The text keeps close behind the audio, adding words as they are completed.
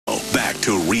back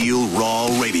to Real Raw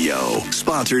Radio,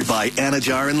 sponsored by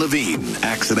Anajar and Levine,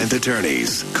 accident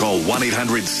attorneys. Call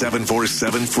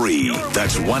 1-800-747-FREE.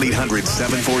 That's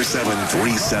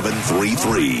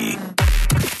 1-800-747-3733.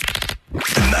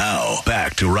 And now,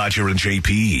 back to Roger and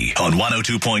JP on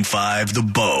 102.5 The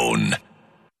Bone.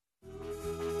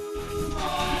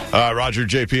 Roger,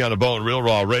 JP on The Bone, Real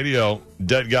Raw Radio.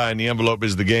 Dead Guy in the Envelope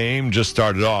is the game. Just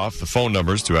started off. The phone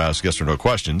numbers to ask yes or no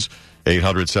questions,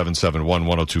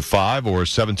 800-771-1025 or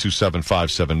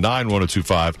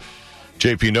 727-579-1025.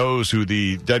 JP knows who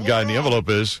the dead guy in the envelope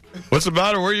is. What's the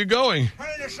matter? Where are you going?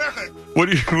 Wait a second.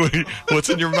 What's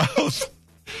in your mouth?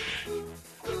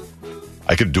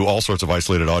 I could do all sorts of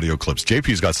isolated audio clips.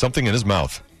 JP's got something in his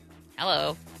mouth.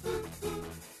 Hello.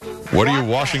 What are you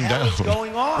washing down? What's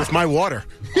going on? With my water.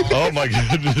 Oh, my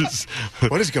goodness.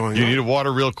 What is going on? You need a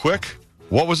water real quick?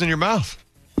 What was in your mouth?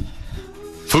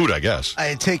 Food, I guess. I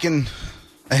had taken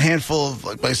a handful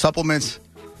of my supplements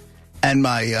and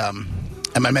my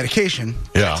medication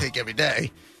that I take every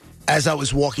day as I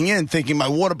was walking in thinking my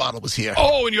water bottle was here.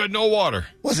 Oh, and you had no water.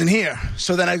 Wasn't here.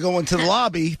 So then I go into the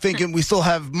lobby thinking we still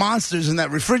have Monsters in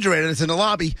that refrigerator that's in the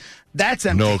lobby. That's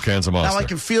empty. No cans of Monster. Now I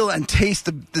can feel and taste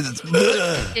the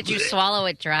Did you swallow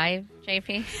it dry,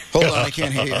 JP? Hold on, I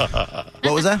can't hear you.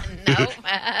 What was that? No.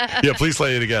 Yeah, please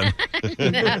say it again.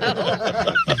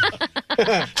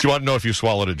 She wanted to know if you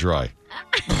swallowed it dry.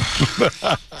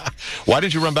 Why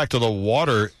didn't you run back to the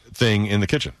water thing in the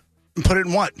kitchen? Put it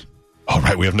in what? All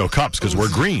right, we have no cups because we're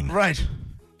green. Right.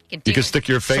 You can stick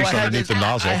your face So I had underneath this- the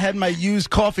nozzle. I had my used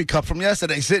coffee cup from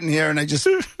yesterday sitting here, and I just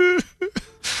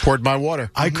poured my water.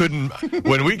 I couldn't.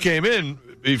 When we came in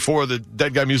before the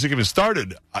Dead Guy music even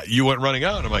started, you went running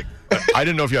out. I'm like, I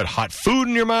didn't know if you had hot food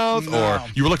in your mouth or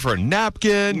you were looking for a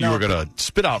napkin. No. You were going to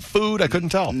spit out food. I couldn't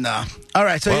tell. no. All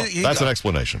right, so Well, here you that's go. an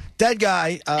explanation. Dead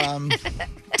guy.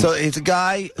 So it's a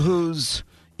guy who's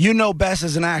best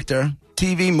as an actor,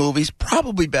 TV, movies,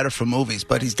 probably better for movies,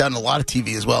 but he's done a lot of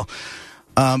TV as well.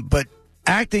 But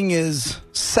acting is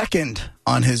second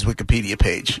on his Wikipedia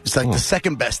page. It's like the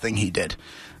second best thing he did.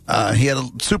 He had a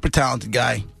super talented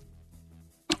guy.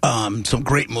 Some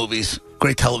great movies,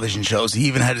 great television shows. He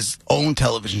even had his own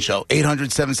television show.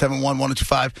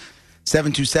 800-771-1025,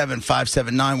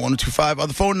 727-579-1025.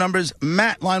 Other phone numbers.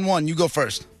 Matt, line 1, you go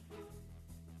first.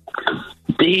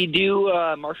 Did he do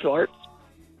martial arts?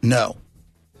 No.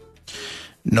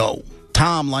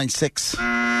 Tom, line 6. Hey,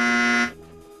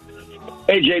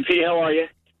 JP, how are you?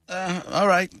 All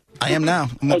right. I am now.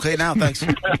 I'm okay now, thanks.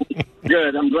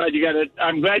 Good. I'm glad you got it.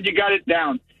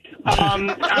 Down. I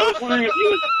was wondering if he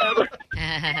was ever.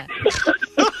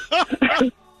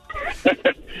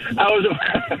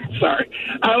 Sorry.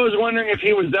 I was wondering if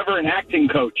he was ever an acting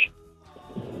coach.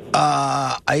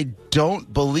 I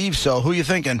don't believe so. Who are you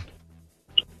thinking?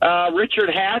 Richard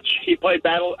Hatch. He played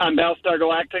on Battlestar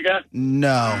Galactica. No.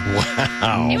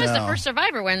 Wow. He was the first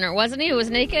Survivor winner, wasn't he? Who was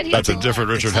naked? That's a different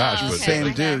Richard Hatch. Oh, But okay. Same My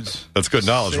bad. dudes. that's good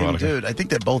knowledge, Same Monica. dude. I think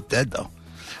they're both dead, though.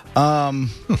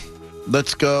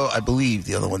 Let's go. I believe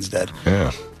the other one's dead.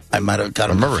 Yeah. I might have got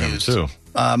I him remember him, confused.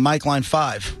 too. Mike, line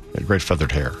 5. He had great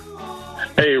feathered hair.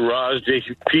 Hey, Raj,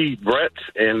 JP, Brett,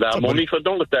 and Monifa,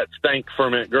 don't let that stank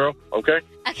ferment, girl, okay?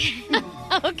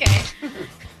 Okay.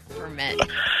 Ferment.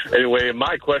 Anyway,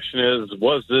 my question is,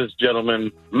 was this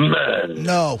gentleman man?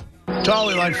 No.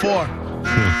 Charlie, line 4.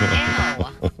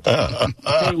 Ow.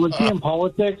 Hey, was he in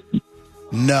politics?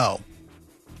 No.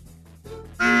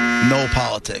 No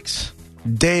politics.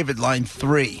 David, line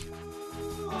 3.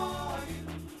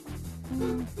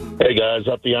 Hey, guys,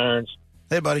 up the irons.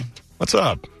 Hey, buddy. What's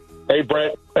up? Hey,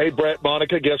 Brett,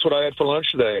 Monica, guess what I had for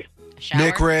lunch today? Shower?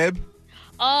 McRib.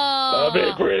 Oh.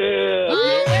 Big rib.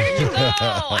 Oh, where did you go?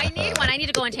 I need one. I need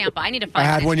to go in Tampa. I need to I find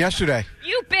had it. one yesterday.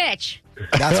 You bitch.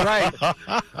 That's right.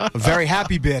 A very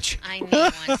happy bitch. I need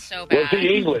one so Was bad.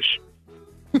 he English?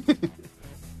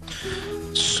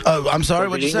 I'm sorry,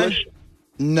 Was what'd he you say? English?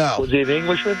 No. Was he an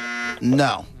Englishman?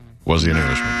 No. Was he an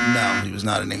Englishman? No, he was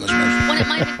not an Englishman. One at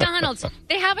my McDonald's.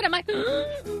 They have it at my...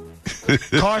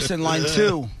 Carson, line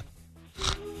 2.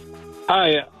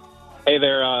 Hi. Hey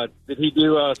there. Did he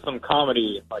do some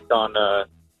comedy, like on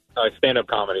stand-up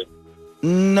comedy?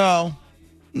 No.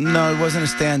 No, it wasn't a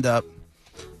stand-up.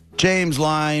 James,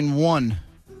 line 1. This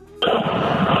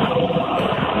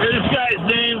guy's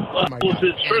name was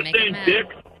his first name Dick.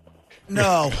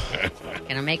 No.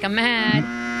 Gonna make him mad.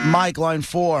 Mike, line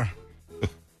 4.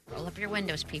 Roll up your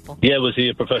windows, people. Yeah, was he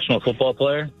a professional football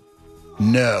player?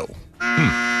 No.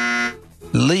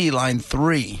 Lee, line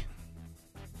 3.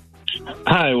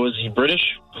 Hi, was he British?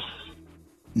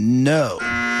 No.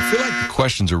 I feel like the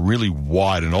questions are really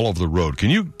wide and all over the road. Can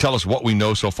you tell us what we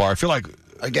know so far? I feel like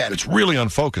Again, It's really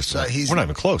unfocused. So We're not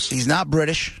even close. he's not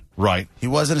British. Right. He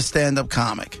wasn't a stand-up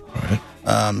comic. Right.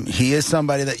 He is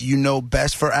somebody that you know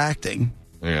best for acting,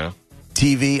 Yeah.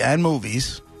 TV, and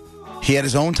movies. He had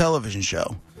his own television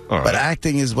show. All But right.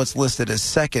 acting is what's listed as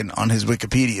second on his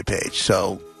Wikipedia page.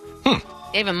 So,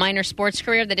 They have a minor sports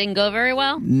career that didn't go very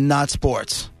well. not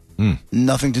sports.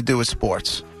 Nothing to do with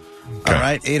sports. Okay. All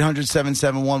right,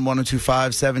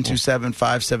 800-771-1025,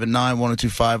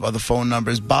 727-579-1025 are the phone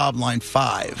numbers. Bob, line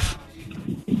 5.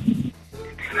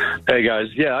 Hey guys,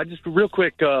 yeah, I just real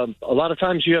quick. A lot of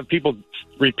times you have people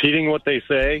repeating what they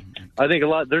say. I think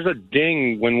there's a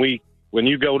ding when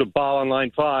you go to Bob on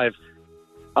line 5.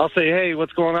 I'll say, "Hey,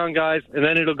 what's going on, guys?" And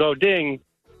then it'll go ding.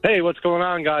 Hey, what's going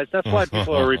on, guys? That's why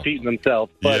people are repeating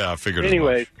themselves. But Yeah, I figured as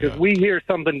anyways, much. because Yeah. we hear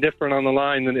something different on the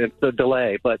line, and it's a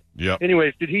delay. But Yep.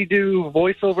 anyways, did he do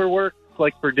voiceover work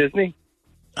like for Disney?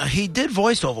 He did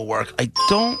voiceover work. I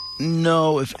don't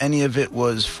know if any of it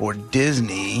was for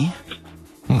Disney.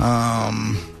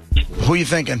 Who are you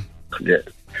thinking? Yeah.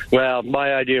 Well,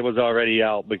 my idea was already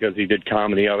out because he did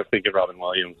comedy. I was thinking Robin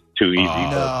Williams. Too easy.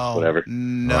 but No. whatever.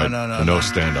 No, Right. no. No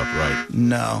stand-up, right.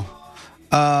 No.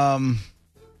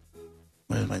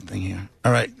 Where's my thing here?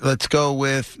 All right, let's go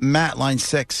with Matt, line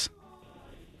 6.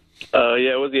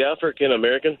 Yeah, was he African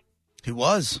American? He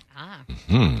was. All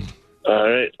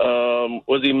right.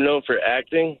 Was he known for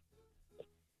acting?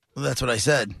 Well, that's what I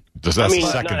said. Does that I mean,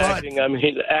 second? not acting. I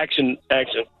mean, action.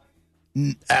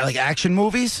 Like action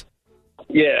movies?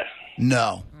 Yeah.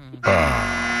 No.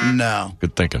 No.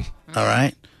 Good thinking. All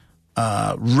right.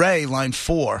 Ray, line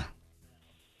 4.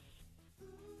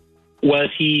 Was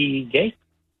he gay?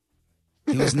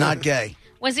 He was not gay.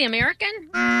 Was he American?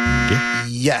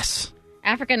 Yes.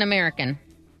 African American.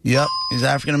 Yep. He's an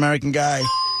African-American guy.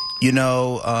 You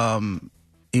know,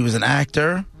 he was an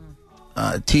actor,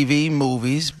 TV,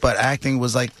 movies, but acting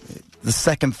was like the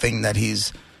second thing that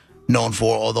he's known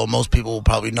for, although most people will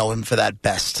probably know him for that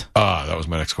best. That was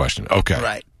my next question. Okay.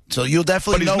 Right. So you'll But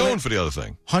definitely he's know known him. for the other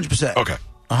thing. 100%. Okay.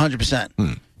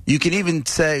 100%. You can even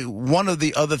say one of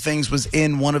the other things was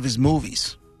in one of his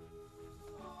movies.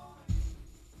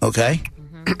 Okay?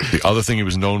 The other thing he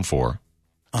was known for.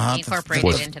 He incorporated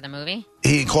Was- it into the movie.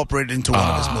 He incorporated into one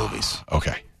of his movies.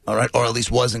 Okay. All right? Or at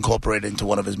least was incorporated into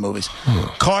one of his movies.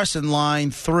 Carson,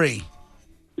 line 3.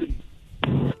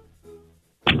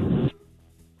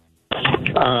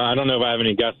 I don't know if I have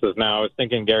any guesses now. I was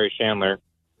thinking Gary Chandler.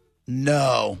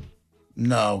 No.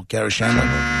 No, Gary Chandler.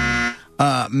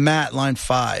 Matt, line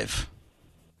 5.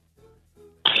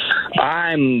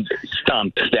 I'm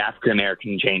stumped. The African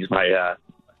American changed my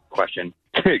question.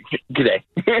 Today.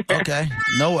 Okay,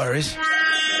 no worries.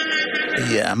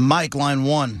 Yeah, Mike, line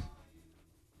 1.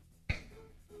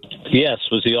 Yes.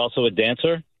 Was he also a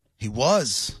dancer? He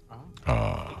was.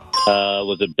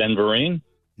 Was it Ben Vereen?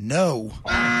 No.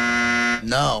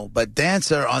 No, but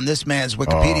dancer on this man's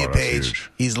Wikipedia that's page,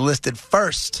 huge. he's listed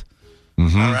first. All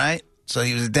right? So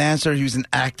he was a dancer, he was an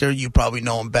actor. You probably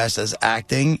know him best as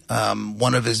acting.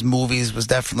 One of his movies was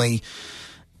definitely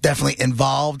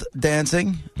involved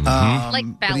dancing.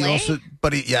 Like ballet?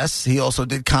 He also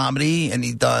did comedy, and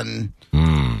he done,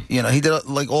 he did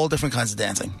like all different kinds of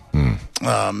dancing.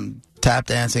 Tap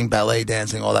dancing, ballet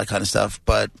dancing, all that kind of stuff.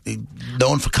 But he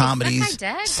known for comedies,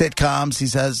 dead? sitcoms. He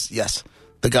says, yes,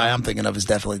 the guy I'm thinking of is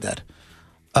definitely dead.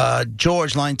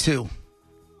 George, line 2.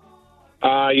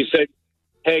 You said,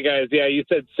 hey, guys, yeah, you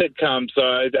said sitcom, so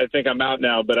I think I'm out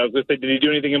now. But I was going to say, did he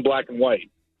do anything in black and white?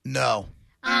 No.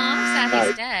 Oh, I'm sad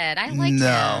he's dead. I like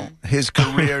No. him. His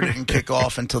career didn't kick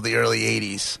off until the early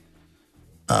 80s.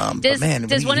 But man,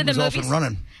 does he one of the was off movies and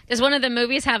running. Does one of the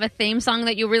movies have a theme song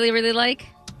that you really, really like?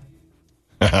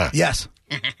 Yes.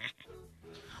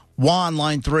 Juan,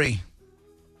 line 3.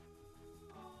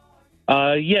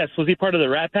 Yes. Was he part of the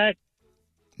Rat Pack?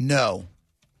 No.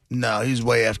 No, he's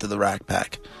way after the Rack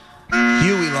Pack.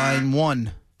 Huey, line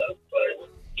 1.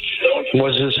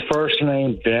 Was his first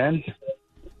name Ben?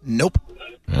 Nope.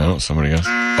 No, somebody else.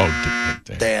 Oh,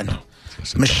 Dan. Dan.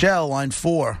 Michelle, line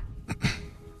 4.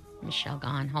 Michelle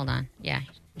gone. Hold on. Yeah,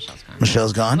 Michelle's gone.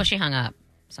 Michelle's gone? Well, she hung up.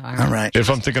 So All right. If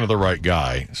I'm thinking of the right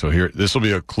guy, so here, this will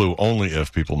be a clue only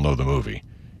if people know the movie.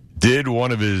 Did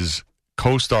one of his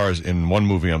co-stars in one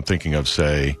movie I'm thinking of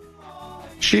say,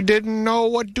 she didn't know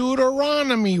what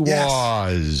Deuteronomy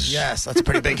was? Yes, that's a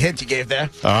pretty big hint you gave there.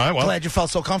 All right, well. Glad you felt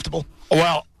so comfortable.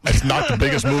 Well, it's not the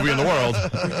biggest movie in the world.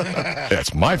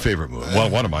 It's my favorite movie. Well,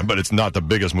 one of mine, but it's not the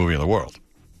biggest movie in the world.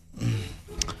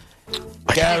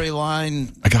 Gary,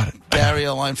 line. I got it. Gary,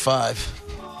 line 5.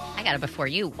 I got it before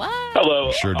you. What?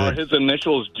 Hello. Sure Are did. his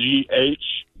initials GH?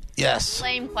 Yes.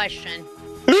 Same question.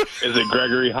 Is it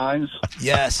Gregory Hines?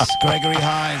 Yes, Gregory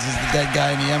Hines is the dead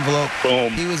guy in the envelope.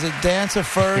 Boom. He was a dancer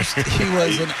first. He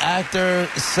was an actor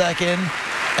second,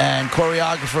 and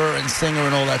choreographer and singer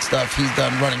and all that stuff. He's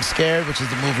done Running Scared, which is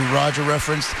the movie Roger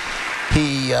referenced.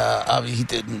 He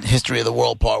did History of the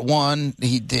World Part 1.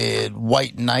 He did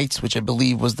White Nights, which I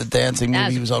believe was the dancing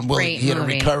movie. He was on Will. He had a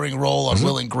recurring role on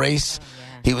Will and Grace.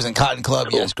 He was in Cotton Club.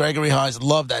 Cool. Yes, Gregory Hines,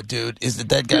 love that dude. Is the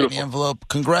dead guy in the envelope.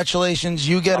 Congratulations,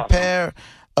 you get a pair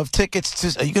of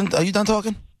tickets to. Are you done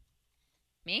talking?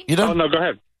 Me? You done? Oh no, go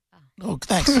ahead. Oh,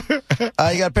 thanks. You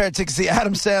got a pair of tickets to see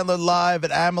Adam Sandler live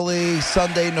at Amelie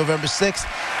Sunday, November 6th.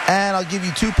 And I'll give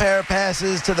you 2 pair of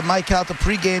passes to the Mike Calta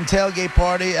pregame tailgate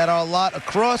party at our lot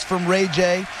across from Ray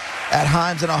J at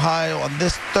Himes in Ohio on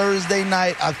this Thursday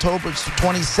night, October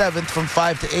 27th from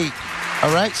 5 to 8.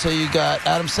 All right, so you got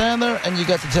Adam Sandler and you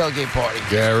got the tailgate party.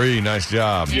 Gary, nice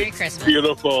job. Merry Christmas.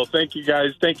 Beautiful. Thank you,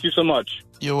 guys. Thank you so much.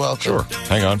 You're welcome. Sure.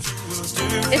 Hang on.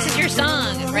 This is your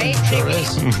song, right? Sure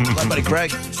is. My buddy Craig.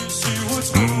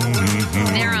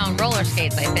 They're on roller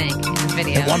skates, I think, in the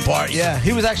video. In one part, yeah.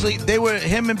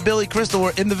 Him and Billy Crystal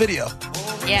were in the video.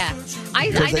 Yeah. I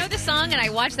know the song, and I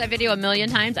watched that video a million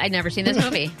times. I'd never seen this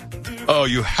movie. Oh,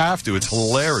 you have to. It's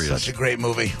hilarious. Such a great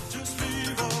movie.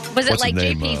 Was it What's like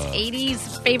the name, JP's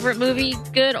 80s favorite movie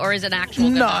good, or is it actual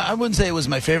good? No, I wouldn't say it was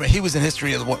my favorite. He was in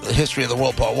History of the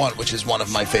World Part 1, which is one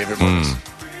of my favorite movies.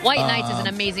 White Nights is an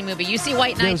amazing movie. You see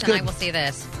White Nights, and I will see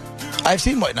this. I've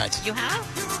seen White Nights. You have?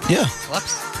 Yeah.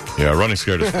 Whoops. Yeah, Running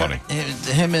Scared is funny.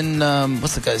 Him and,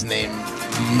 what's the guy's name?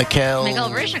 Mikhail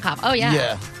Baryshnikov. Oh, yeah.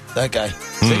 Yeah, that guy.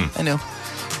 See, I knew.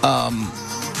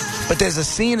 But there's a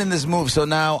scene in this movie. So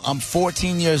now I'm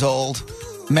 14 years old,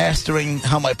 mastering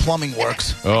how my plumbing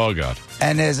works. Oh, God.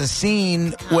 And there's a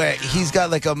scene where he's got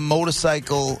like a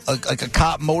motorcycle, like a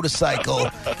cop motorcycle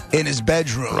in his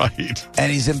bedroom. Right.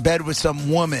 And he's in bed with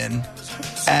some woman,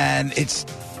 and it's...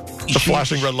 The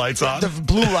flashing red lights on? The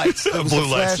blue lights. It was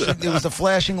it was the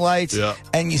flashing lights, Yeah.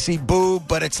 and you see boob,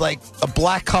 but it's like a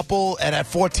black couple, and at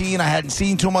 14, I hadn't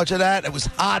seen too much of that. It was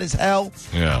hot as hell.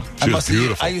 Yeah, she was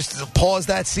beautiful. I used to pause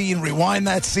that scene, rewind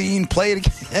that scene, play it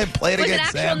again, play it again.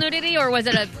 Was it actual nudity, or was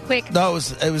it a quick... No, it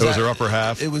was her upper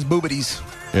half. It was boobities.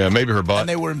 Yeah, maybe her butt. And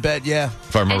they were in bed, yeah.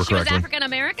 If I remember and she correctly. was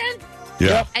African-American?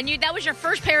 Yeah. And that was your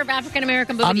first pair of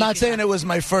African-American boobies? I'm not saying it was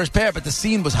my first pair, but the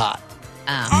scene was hot.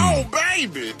 Oh,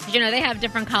 baby! You know, they have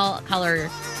different color.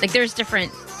 Like, there's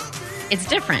different... It's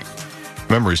different.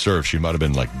 Memory serves, she might have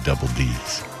been like double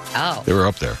D's. Oh. They were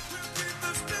up there.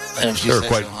 They were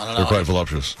quite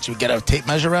voluptuous. Should we get a tape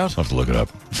measure out? I'll have to look it up.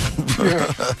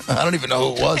 I don't even know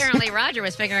who it was. Apparently, Roger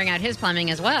was figuring out his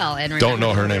plumbing as well. And Don't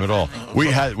know her name at all. We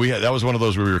had that was one of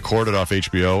those where we recorded off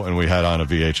HBO and we had on a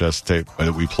VHS tape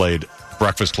that we played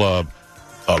Breakfast Club,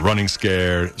 Running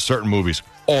Scared, certain movies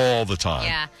all the time.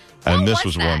 Yeah. And this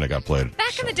was one that got played.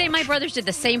 Back in the day, my brothers did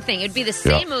the same thing. It'd be the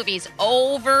same movies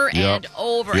over and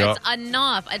over. Yep. It's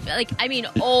enough.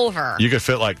 Over. You could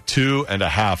fit like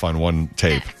 2.5 on one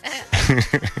tape.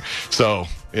 So,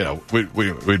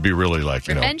 we'd be really like,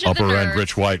 Revenge of the upper end Nerds.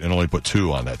 Rich White and only put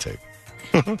 2 on that tape.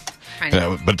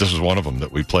 But this was one of them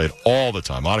that we played all the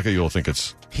time. Monica, you'll think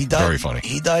it's very funny.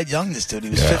 He died young, this dude.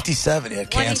 He was 57. He had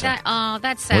cancer. Oh,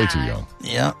 that's sad. Way too young.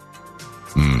 Yeah.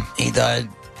 He died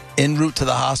en route to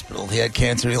the hospital. He had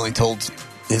cancer. He only told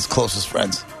his closest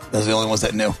friends. Those are the only ones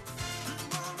that knew.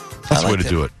 That's the way to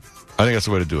do it. I think that's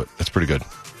the way to do it. That's pretty good.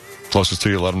 Closest to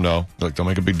you, let them know. Like, don't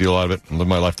make a big deal out of it and live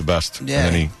my life the best. Yeah.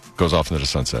 And then he goes off into the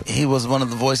sunset. He was one of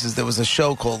the voices. There was a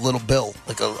show called Little Bill,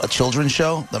 like a children's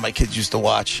show that my kids used to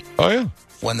watch. Oh, yeah?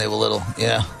 When they were little,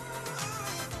 yeah.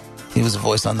 He was a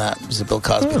voice on that. It was a Bill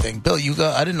Cosby thing. Bill,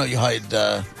 I didn't know you hired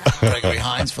Gregory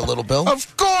Hines for Little Bill.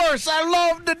 Of course, I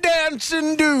love the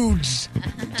dancing dudes.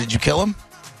 Did you kill him?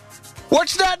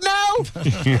 What's that now?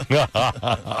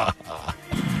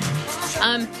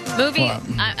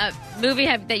 Movie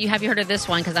have you heard of this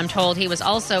one? Because I'm told he was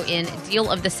also in Deal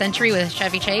of the Century with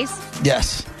Chevy Chase.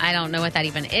 Yes. I don't know what that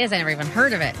even is. I never even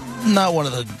heard of it. Not one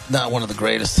of the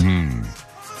greatest.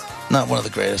 Not one of the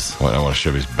greatest. Well, I want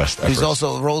Chevy's best efforts. He's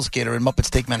also a roller skater in Muppets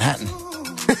Take Manhattan.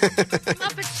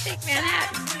 Muppets Take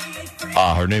Manhattan.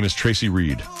 Her name is Tracy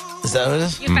Reed. Is that what it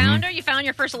is? You found her? You found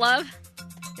your first love?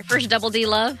 Your first double D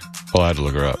love? Well, I had to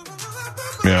look her up.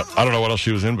 Yeah, I don't know what else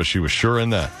she was in, but she was sure in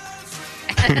that.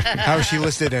 How is she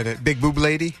listed in it? Big boob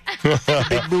lady?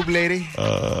 Big boob lady?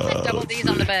 Double D's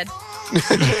on the bed.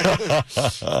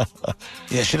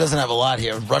 Yeah, she doesn't have a lot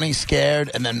here. Running Scared,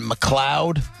 and then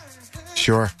McCloud.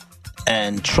 Sure.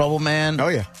 And Trouble Man. Oh,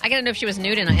 yeah. I gotta know if she was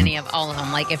nude in any of all of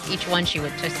them. Like, if each one she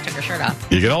would just took her shirt off.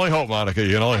 You can only hope, Monica.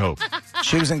 You can only hope.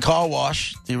 She was in Car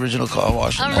Wash, the original Car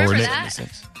Wash. I remember that.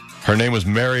 Her name was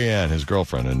Mary Ann, his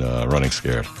girlfriend in Running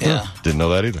Scared. Yeah. Didn't know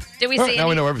that either. Did we All see right, now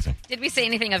we know everything. Did we say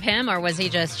anything of him, or was he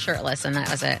just shirtless and that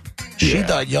was it? She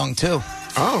died young, too.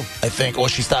 Oh. I think. Or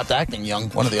she stopped acting young,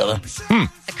 one or the other. The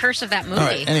curse of that movie. All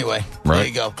right, anyway. Right. There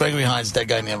you go. Gregory Hines, dead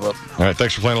guy in the envelope. All right,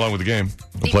 thanks for playing along with the game.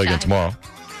 We'll Deep play again dive. tomorrow.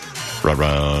 Right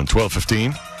around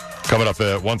 12:15. Coming up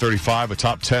at 1:35, a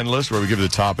top 10 list where we give you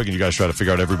the topic and you guys try to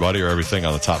figure out everybody or everything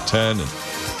on the top 10.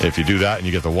 And if you do that and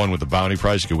you get the one with the bounty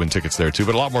prize, you can win tickets there too.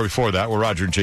 But a lot more before that. We're Roger and J.